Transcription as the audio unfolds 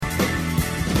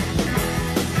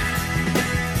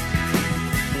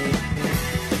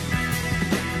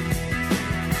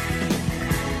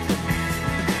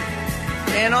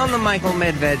And on the Michael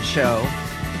Medved Show,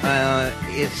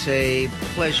 it's a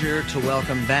pleasure to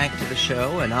welcome back to the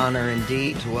show, an honor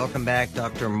indeed to welcome back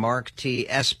Dr. Mark T.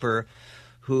 Esper,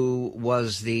 who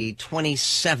was the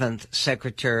 27th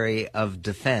Secretary of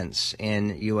Defense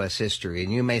in U.S. history.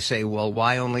 And you may say, well,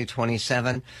 why only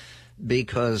 27?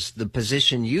 Because the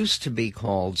position used to be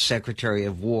called Secretary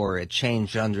of War. It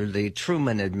changed under the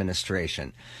Truman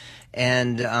administration.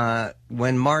 And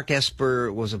when Mark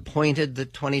Esper was appointed the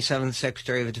 27th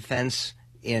Secretary of Defense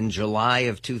in July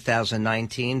of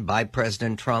 2019 by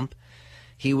President Trump,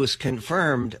 he was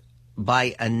confirmed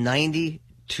by a 90-8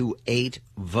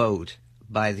 vote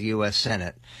by the U.S.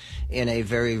 Senate in a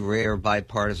very rare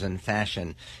bipartisan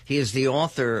fashion. He is the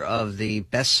author of the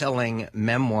best-selling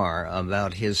memoir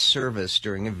about his service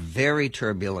during a very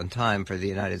turbulent time for the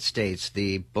United States.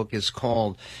 The book is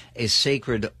called A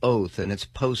Sacred Oath, and it's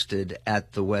posted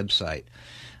at the website.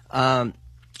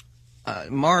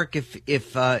 Mark,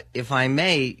 if I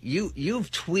may,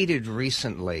 you've tweeted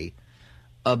recently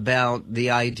about the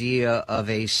idea of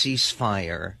a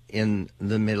ceasefire in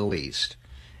the Middle East.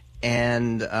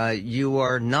 And you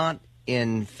are not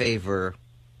in favor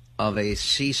of a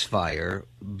ceasefire,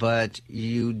 but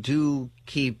you do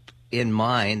keep in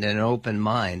mind an open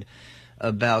mind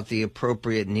about the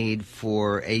appropriate need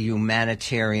for a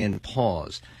humanitarian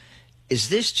pause. Is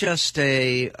this just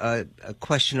a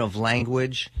question of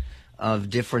language,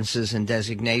 of differences in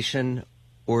designation,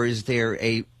 or is there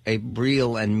a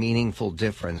real and meaningful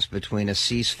difference between a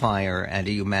ceasefire and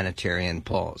a humanitarian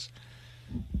pause?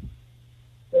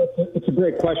 It's a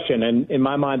great question, and in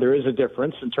my mind, there is a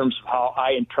difference in terms of how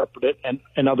I interpret it,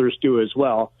 and others do as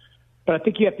well. But I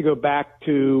think you have to go back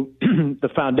to the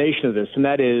foundation of this, and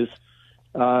that is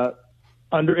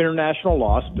under international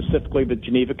law, specifically the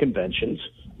Geneva Conventions,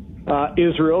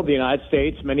 Israel, the United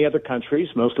States, many other countries,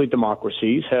 mostly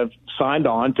democracies, have signed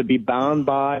on to be bound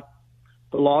by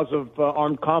the laws of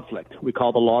armed conflict. We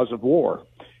call the laws of war.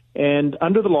 And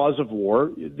under the laws of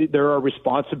war, there are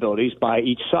responsibilities by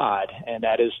each side, and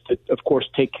that is to, of course,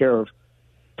 take care of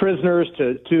prisoners,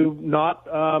 to not,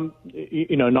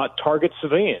 not target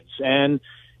civilians. And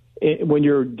when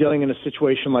you're dealing in a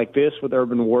situation like this with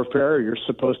urban warfare, you're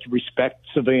supposed to respect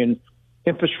civilian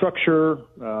infrastructure,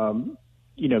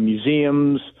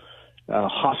 museums,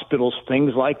 hospitals,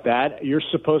 things like that. You're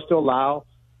supposed to allow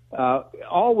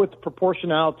all with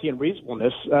proportionality and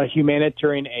reasonableness,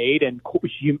 humanitarian aid and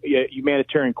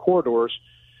humanitarian corridors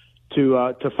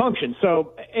to function.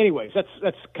 So, anyways,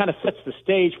 that's kind of sets the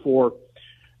stage for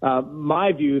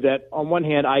my view that, on one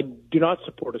hand, I do not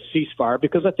support a ceasefire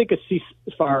because I think a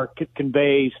ceasefire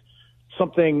conveys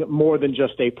something more than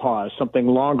just a pause, something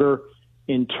longer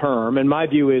in term. And my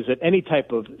view is that any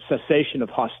type of cessation of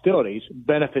hostilities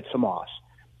benefits Hamas.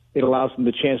 It allows them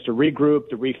the chance to regroup,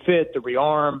 to refit, to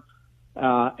rearm,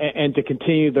 and to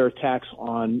continue their attacks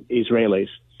on Israelis.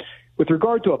 With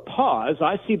regard to a pause,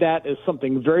 I see that as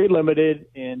something very limited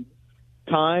in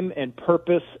time and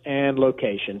purpose and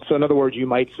location. So in other words, you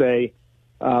might say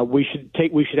we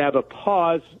should have a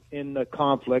pause in the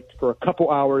conflict for a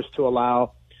couple hours to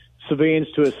allow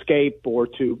civilians to escape or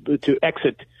to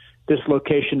exit this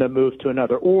location to move to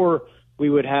another. Or we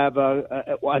would have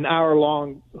an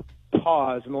hour-long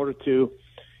pause in order to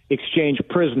exchange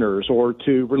prisoners or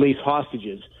to release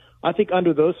hostages. I think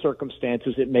under those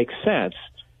circumstances it makes sense,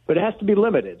 but it has to be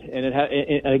limited,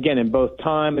 and again in both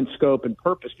time and scope and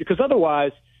purpose, because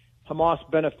otherwise Hamas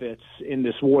benefits in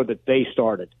this war that they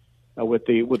started with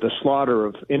the slaughter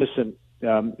of innocent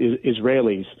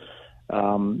Israelis,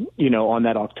 on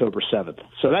that October 7th.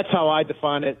 So that's how I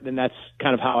define it, and that's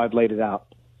kind of how I've laid it out.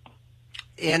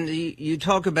 And you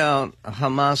talk about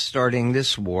Hamas starting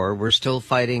this war. We're still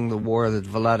fighting the war that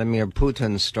Vladimir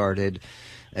Putin started.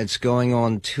 It's going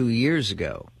on 2 years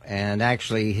ago. And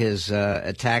actually his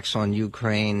attacks on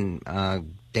Ukraine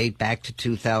date back to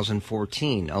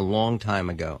 2014, a long time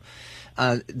ago.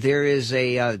 There is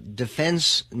a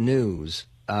Defense News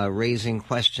raising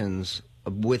questions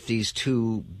with these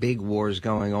two big wars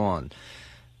going on,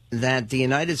 that the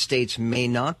United States may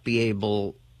not be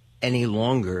able any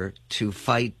longer to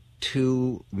fight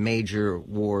two major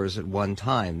wars at one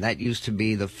time. That used to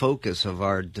be the focus of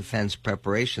our defense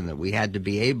preparation, that we had to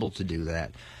be able to do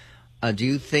that. Do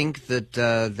you think that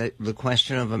the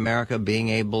question of America being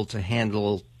able to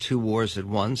handle two wars at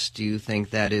once, do you think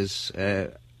that is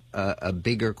a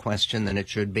bigger question than it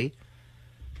should be?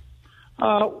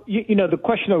 The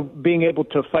question of being able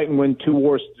to fight and win two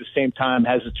wars at the same time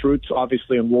has its roots,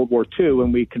 obviously, in World War II,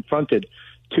 when we confronted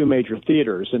two major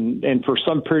theaters. And for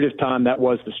some period of time, that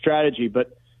was the strategy.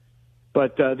 But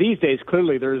these days,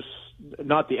 clearly, there's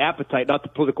not the appetite, not the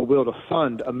political will to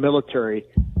fund a military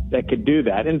that could do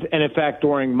that. And in fact,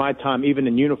 during my time, even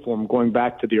in uniform, going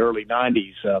back to the early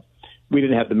 90s, we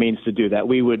didn't have the means to do that.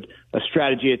 A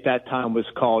strategy at that time was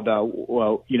called,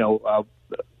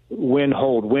 win,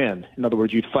 hold, win. In other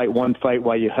words, you'd fight one fight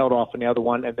while you held off on the other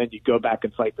one, and then you'd go back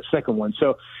and fight the second one.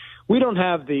 So we don't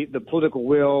have the political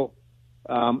will.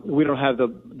 We don't have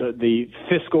the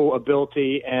fiscal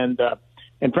ability and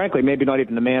frankly, maybe not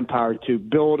even the manpower to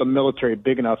build a military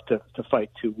big enough to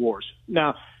fight two wars.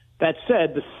 Now, that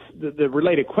said, the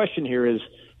related question here is,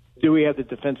 do we have the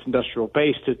defense industrial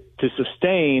base to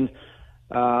sustain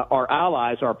our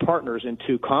allies, our partners in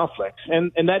two conflicts?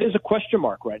 And that is a question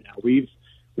mark right now.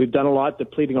 We've done a lot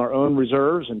depleting our own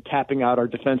reserves and tapping out our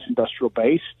defense industrial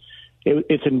base.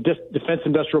 It's a defense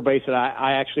industrial base that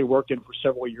I actually worked in for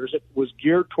several years. It was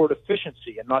geared toward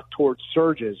efficiency and not toward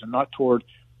surges and not toward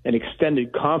an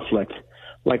extended conflict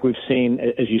like we've seen,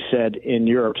 as you said, in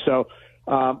Europe. So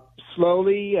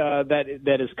slowly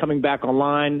that is coming back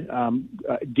online.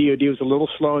 DOD was a little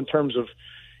slow in terms of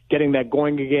getting that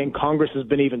going again. Congress has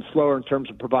been even slower in terms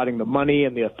of providing the money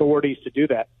and the authorities to do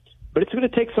that. But it's going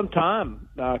to take some time,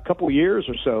 a couple of years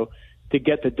or so, to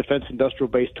get the defense industrial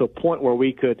base to a point where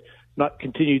we could not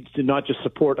continue to not just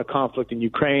support a conflict in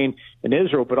Ukraine and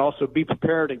Israel, but also be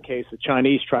prepared in case the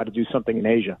Chinese try to do something in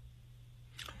Asia.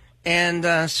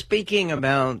 And speaking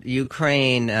about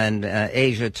Ukraine and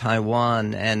Asia,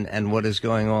 Taiwan, and what is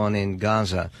going on in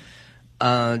Gaza,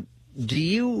 do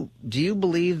you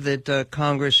believe that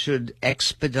Congress should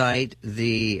expedite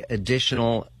the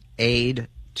additional aid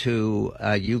to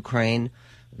Ukraine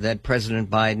that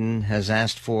President Biden has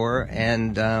asked for?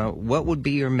 And what would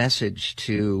be your message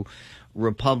to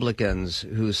Republicans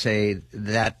who say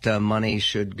that money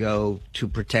should go to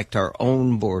protect our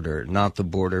own border, not the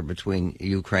border between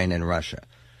Ukraine and Russia?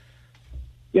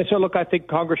 Yeah, so look, I think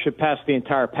Congress should pass the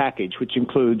entire package, which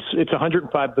includes, it's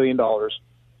 $105 billion,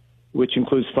 which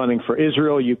includes funding for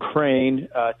Israel, Ukraine,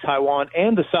 Taiwan,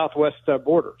 and the southwest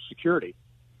border security.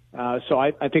 So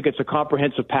I think it's a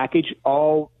comprehensive package.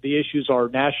 All the issues are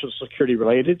national security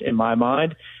related, in my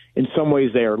mind. In some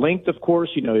ways, they are linked, of course.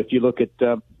 You know, if you look at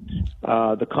the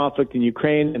conflict in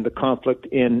Ukraine and the conflict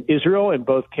in Israel, in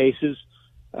both cases,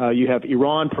 you have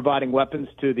Iran providing weapons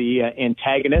to the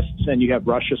antagonists, and you have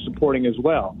Russia supporting as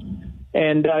well.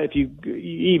 And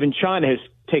even China has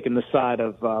taken the side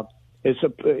of, for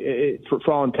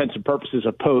all intents and purposes,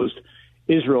 opposed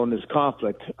Israel in this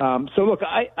conflict. So, look,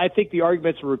 I think the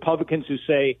arguments of Republicans who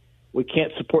say we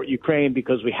can't support Ukraine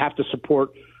because we have to support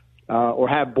or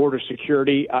have border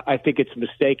security, I think it's a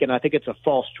mistake, and I think it's a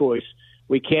false choice.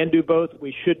 We can do both.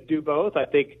 We should do both. I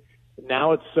think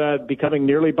now it's becoming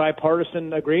nearly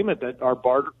bipartisan agreement that our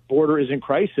border is in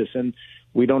crisis, and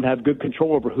we don't have good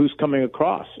control over who's coming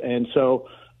across. And so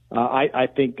I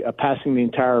think passing the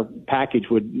entire package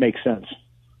would make sense.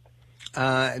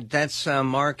 That's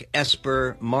Mark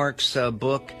Esper. Mark's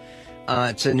book.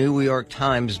 It's a New York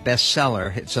Times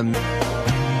bestseller. It's a